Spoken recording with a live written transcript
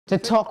To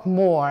talk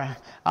more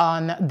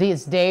on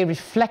this day,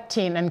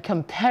 reflecting and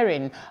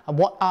comparing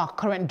what our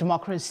current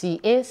democracy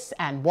is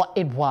and what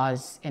it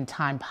was in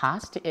time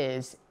past,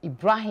 is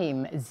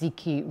Ibrahim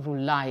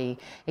Zikirullahi,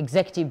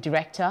 Executive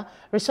Director,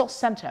 Resource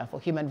Center for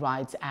Human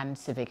Rights and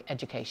Civic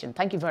Education.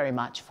 Thank you very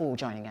much for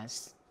joining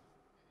us.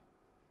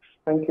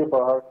 Thank you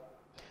for having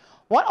me.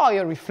 What are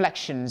your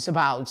reflections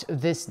about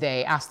this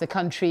day as the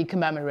country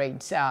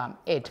commemorates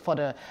it for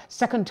the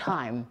second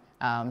time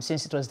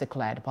since it was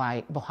declared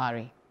by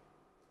Buhari?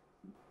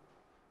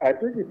 I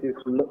think it is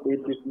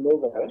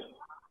novel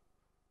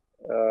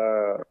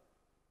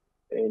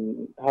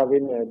in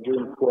having a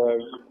June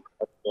 12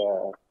 as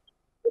a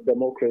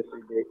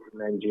democracy day in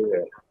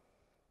Nigeria.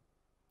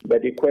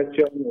 But the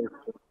question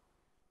is,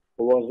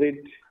 was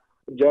it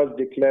just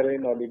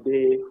declaring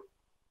holiday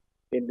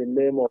in the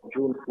name of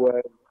June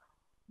 12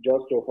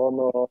 just to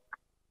honor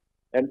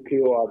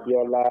MKO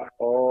Abiola,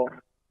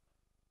 or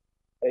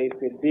it's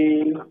a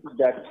day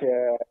that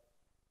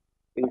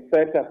is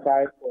set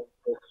aside for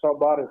a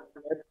sober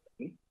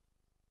reflection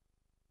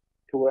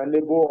to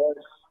enable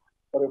us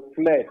to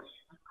reflect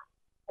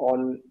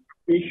on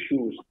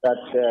issues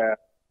that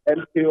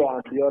MKO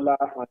and Abiola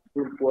and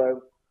June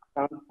 12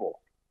 stand for?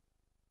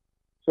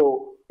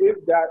 So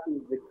if that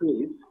is the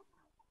case,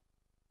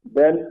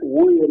 then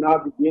we will now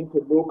begin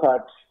to look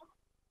at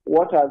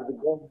what has the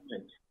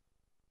government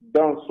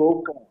done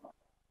so far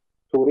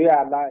to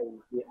realize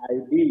the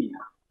idea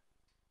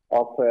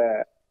of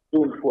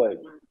June 12.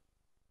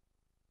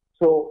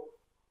 So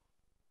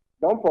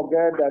don't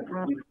forget that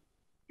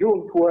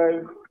June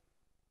 12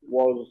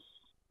 was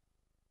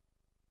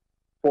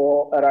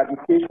for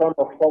eradication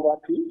of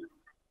poverty,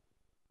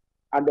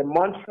 and the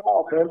mantra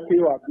of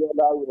MKO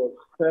Abiola was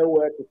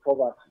Fairwell to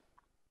poverty.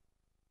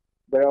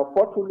 But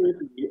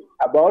unfortunately,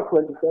 about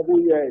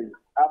 27 years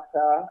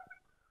after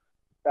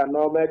the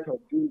annulment of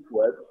June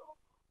 12,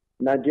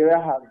 Nigeria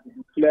has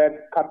declared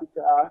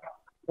capital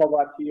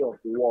poverty of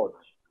the world.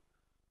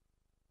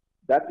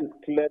 That is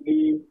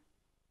clearly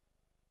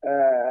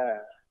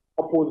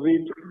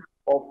opposite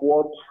of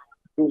what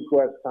June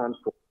 12 stands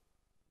for.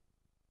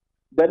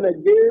 Then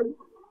again,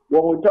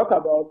 when we talk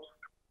about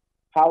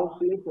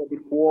housing for the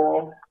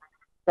poor,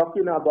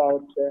 talking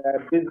about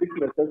basic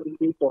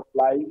necessities of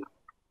life,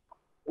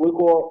 we could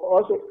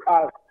also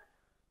ask,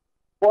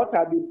 what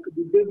are the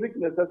basic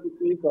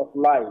necessities of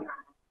life?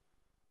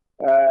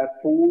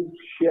 Food,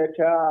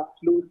 shelter,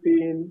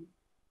 clothing,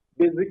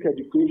 basic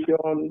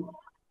education.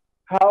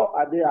 How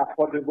are they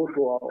affordable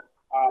to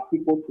our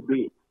people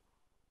today?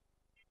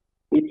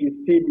 It is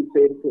still the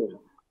same thing.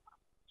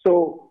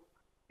 So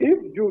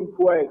if June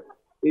 12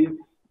 is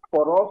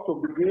for us to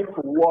begin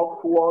to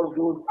work towards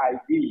those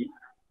ideas,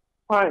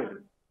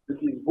 fine, it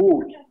is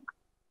good.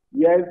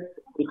 Yes,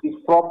 it is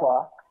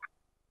proper.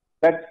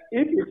 But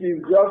if it is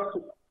just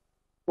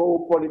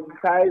to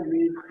politicize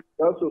it,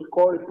 just to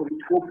score a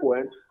political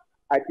point,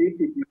 I think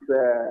it is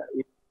a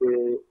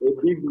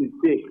big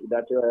mistake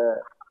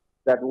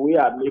that we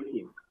are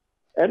making.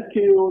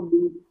 MKO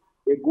lived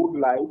a good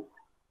life.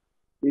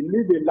 He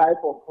lived a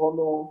life of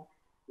honor.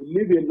 He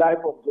lived a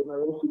life of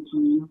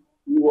generosity.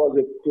 He was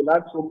a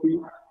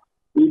philanthropist.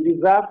 He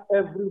deserved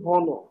every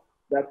honor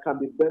that can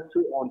be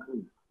bestowed on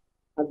him.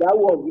 And that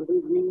was the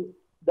reason.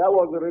 That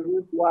was the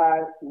reason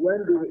why,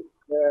 when the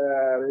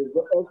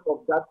results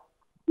of that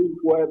June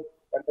 12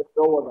 election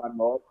was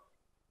announced,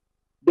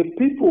 the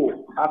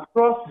people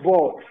across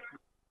board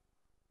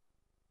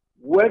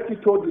went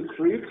into the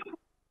streets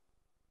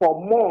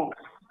for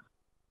months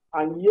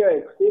and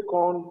years take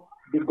on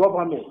the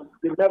government.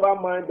 They never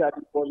mind that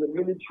it was a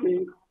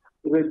military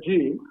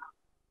regime,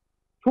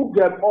 took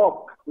them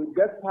up to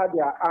get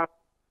their arms.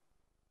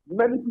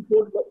 Many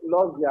people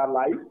lost their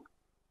lives.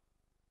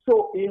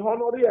 So in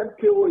honoring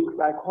MKO is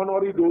like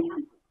honoring those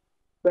people.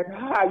 But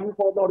how are you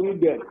honoring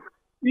them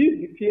if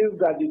the things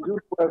that the June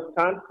 12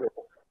 stand for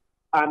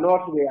are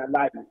not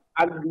realized?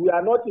 And we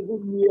are not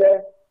even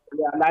near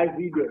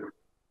realizing them.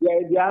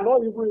 They are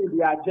not even in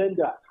the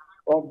agenda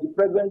of the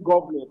present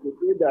government to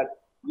say that,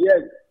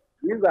 yes,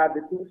 these are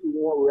the things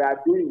we are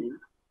doing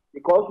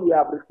because we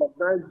have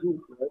recognized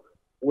June 12,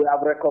 we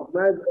have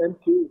recognized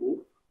MKO,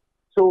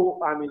 so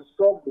I'm in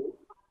struggle.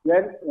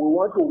 Then we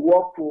want to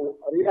work to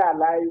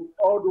realize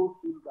all those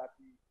things that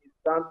it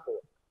stands for,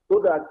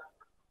 so that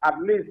at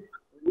least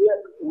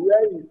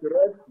where he's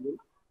resting,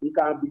 he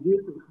can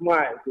begin to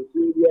smile to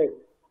say, yes,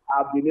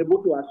 I've been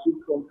able to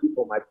achieve something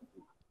for my people.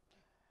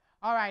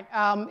 All right,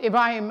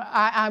 Ibrahim,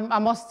 I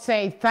must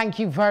say thank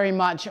you very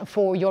much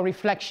for your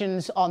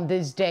reflections on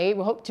this day.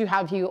 We hope to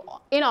have you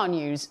in our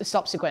news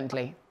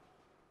subsequently.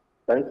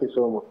 Thank you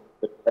so much.